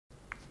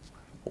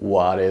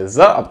What is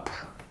up?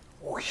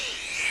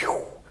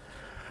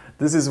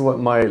 This is what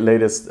my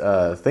latest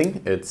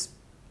thing. It's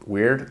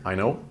weird, I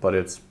know, but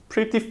it's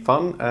pretty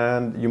fun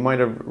and you might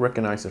have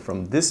recognized it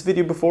from this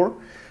video before.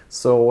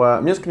 So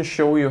I'm just going to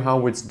show you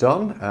how it's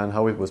done and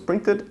how it was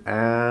printed,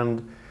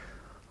 and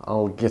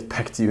I'll get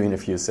back to you in a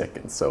few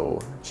seconds, so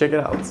check it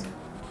out.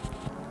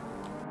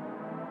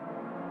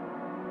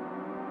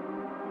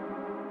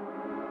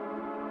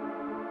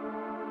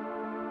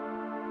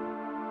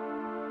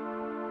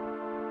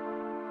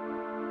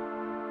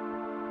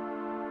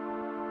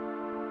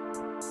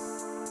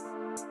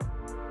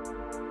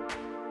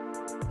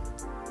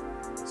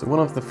 So one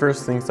of the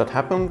first things that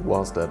happened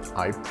was that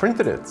I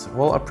printed it.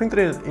 Well, I printed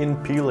it in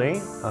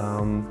PLA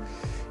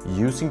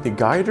using the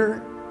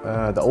guider,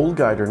 the old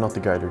guider, not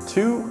the guider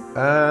 2.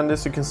 And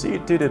as you can see,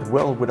 it did it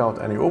well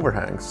without any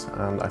overhangs.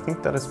 And I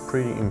think that is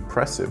pretty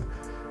impressive.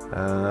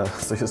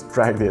 So just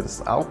drag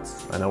this out.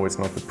 I know it's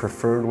not the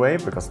preferred way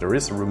because there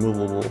is a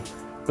removable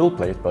build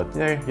plate, but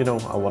yeah, you know,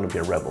 I want to be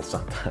a rebel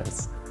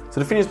sometimes. So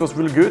the finish was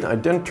really good. I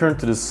then turned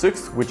to the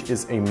 6th, which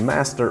is a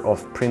master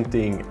of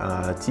printing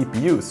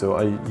TPU. So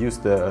I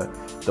used the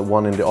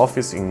one in the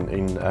office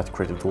at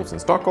Creative Tools in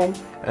Stockholm.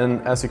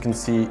 And as you can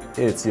see,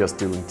 it's just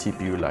doing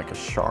TPU like a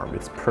charm.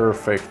 It's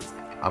perfect.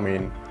 I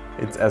mean,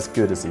 it's as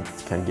good as it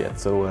can get.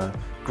 So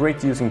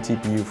great using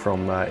TPU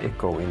from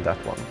Echo in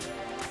that one.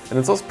 And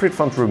it's also pretty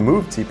fun to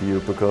remove TPU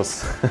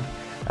because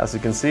as you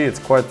can see, it's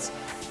quite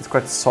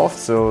soft.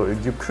 So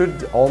you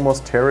could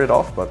almost tear it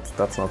off, but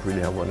that's not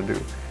really how I want to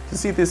do. You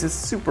see, this is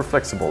super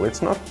flexible.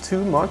 It's not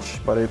too much,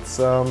 but it's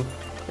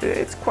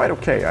quite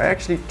okay. I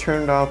actually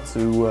turned out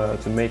to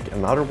make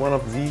another one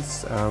of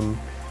these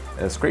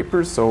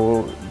scrapers.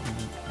 So,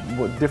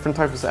 different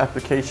types of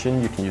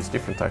application, you can use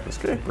different types of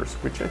scrapers,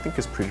 which I think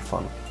is pretty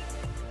fun.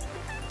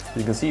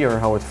 You can see here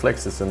how it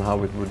flexes and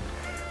how it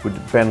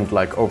would bend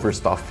like over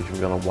stuff if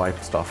you're gonna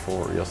wipe stuff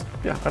or just,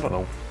 yeah, I don't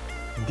know,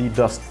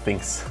 de-dust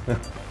things.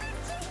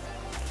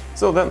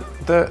 So then,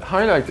 the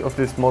highlight of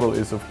this model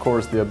is of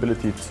course the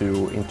ability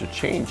to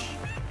interchange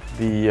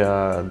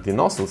the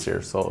nozzles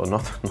here. So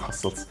not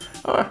nozzles,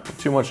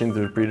 too much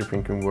into the 3D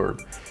printing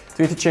world.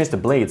 To interchange the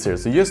blades here,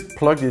 so you just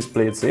plug these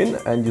blades in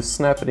and you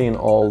snap it in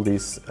all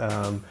these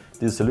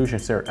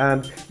solutions here.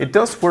 And it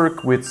does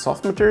work with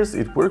soft materials,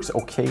 it works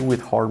okay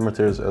with hard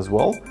materials as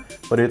well.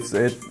 But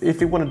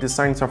if you want to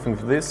design something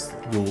for this,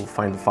 you'll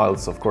find the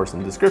files of course in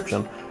the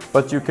description.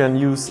 But you can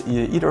use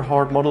either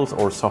hard models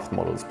or soft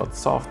models, but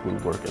soft will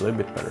work a little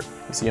bit better.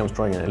 You see I'm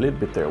struggling a little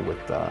bit there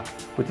with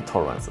the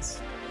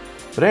tolerances.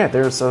 But yeah,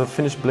 there's a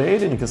finished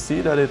blade and you can see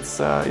that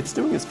it's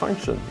doing its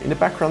function. In the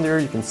background there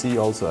you can see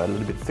also a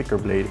little bit thicker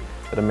blade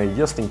that I made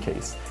just in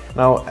case.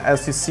 Now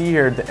as you see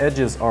here, the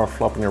edges are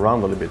flopping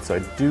around a little bit, so I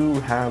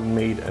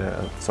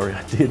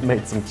did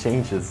make some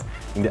changes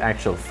in the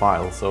actual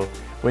file. So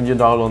when you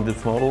download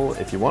this model,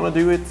 if you want to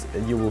do it,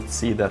 you will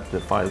see that the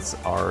files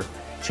are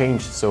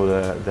changed so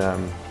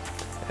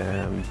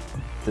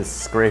the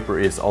scraper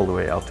is all the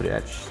way out to the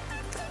edge.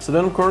 So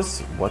then of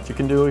course what you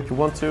can do if you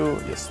want to,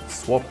 just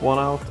swap one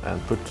out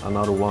and put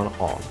another one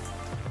on.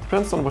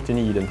 Depends on what you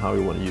need and how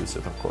you want to use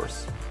it, of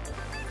course.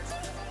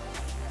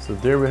 So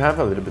there we have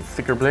a little bit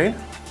thicker blade.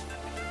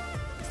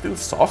 It's still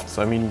soft,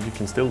 so I mean you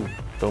can still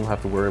don't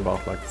have to worry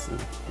about like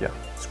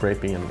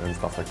scraping and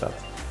stuff like that.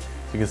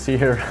 You can see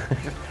here,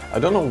 I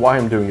don't know why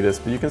I'm doing this,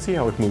 but you can see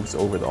how it moves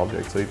over the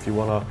object. So if you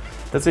wanna,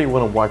 let's say you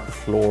wanna wipe the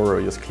floor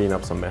or just clean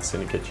up some mess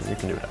in the kitchen, you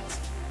can do that.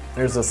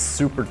 There's a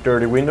super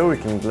dirty window.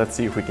 Let's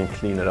see if we can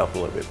clean it up a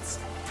little bit.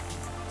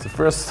 So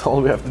first,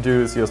 all we have to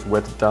do is just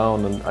wet it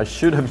down, and I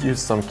should have used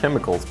some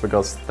chemicals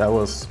because that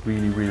was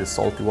really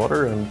salty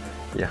water, and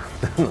yeah,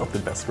 not the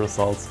best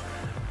results.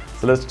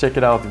 So let's check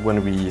it out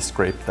when we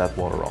scrape that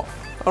water off.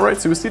 Alright,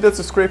 so we see that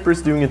the scraper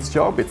is doing its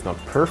job. It's not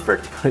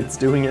perfect, but it's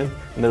doing it.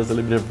 And there's a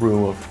little bit of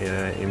room of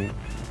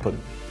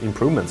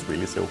improvements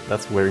really, so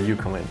that's where you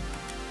come in.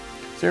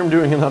 So here I'm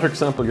doing another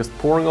example, just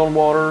pouring on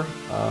water.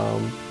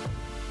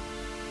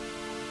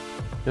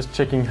 Just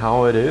checking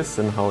how it is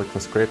and how it can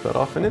scrape that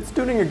off. And it's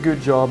doing a good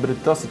job, but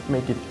it doesn't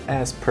make it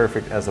as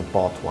perfect as a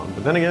bought one.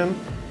 But then again,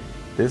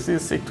 this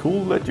is a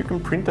tool that you can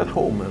print at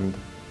home, and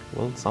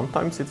well,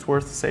 sometimes it's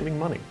worth saving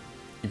money.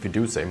 If you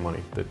do save money,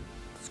 the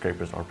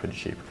scrapers are pretty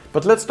cheap.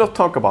 But let's not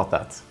talk about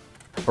that.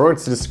 Alright,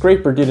 so the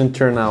scraper didn't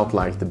turn out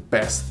like the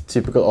best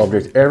typical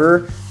object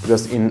ever,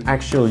 because in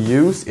actual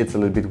use it's a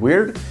little bit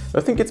weird.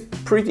 But I think it's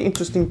pretty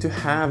interesting to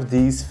have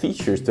these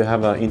features, to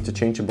have an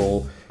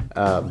interchangeable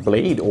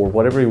blade or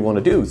whatever you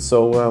want to do.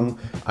 So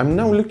I'm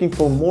now looking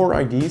for more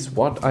ideas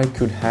what I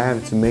could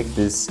have to make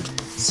this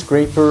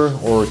scraper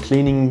or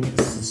cleaning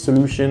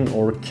solution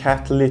or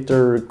cat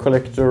litter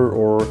collector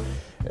or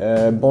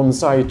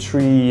bonsai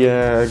tree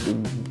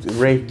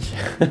rake.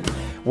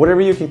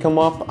 Whatever you can come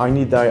up, I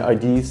need the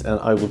ideas, and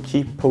I will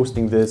keep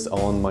posting this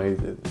on my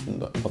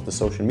not the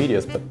social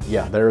medias, but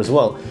yeah, there as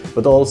well,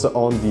 but also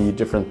on the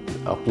different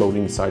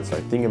uploading sites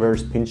like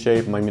Thingiverse,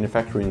 Pinshape, My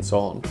Manufacturing, and so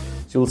on.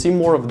 So you'll see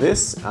more of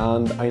this,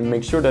 and I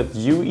make sure that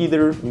you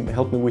either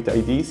help me with the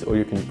ideas or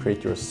you can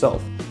create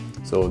yourself.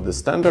 So the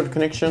standard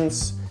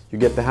connections, You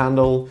get the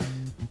handle.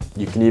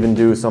 You can even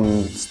do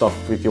some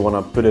stuff if you want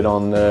to put it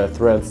on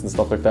threads and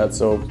stuff like that.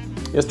 So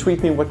just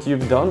tweet me what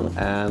you've done,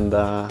 and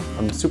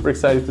I'm super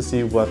excited to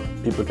see what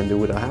people can do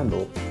with a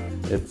handle.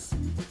 It's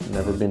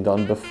never been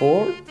done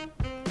before.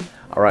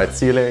 All right,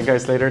 see you later,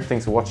 guys later.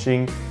 Thanks for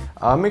watching.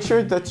 Make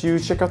sure that you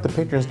check out the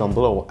Patreons down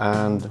below.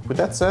 And with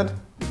that said,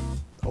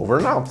 over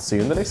and out. See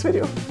you in the next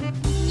video.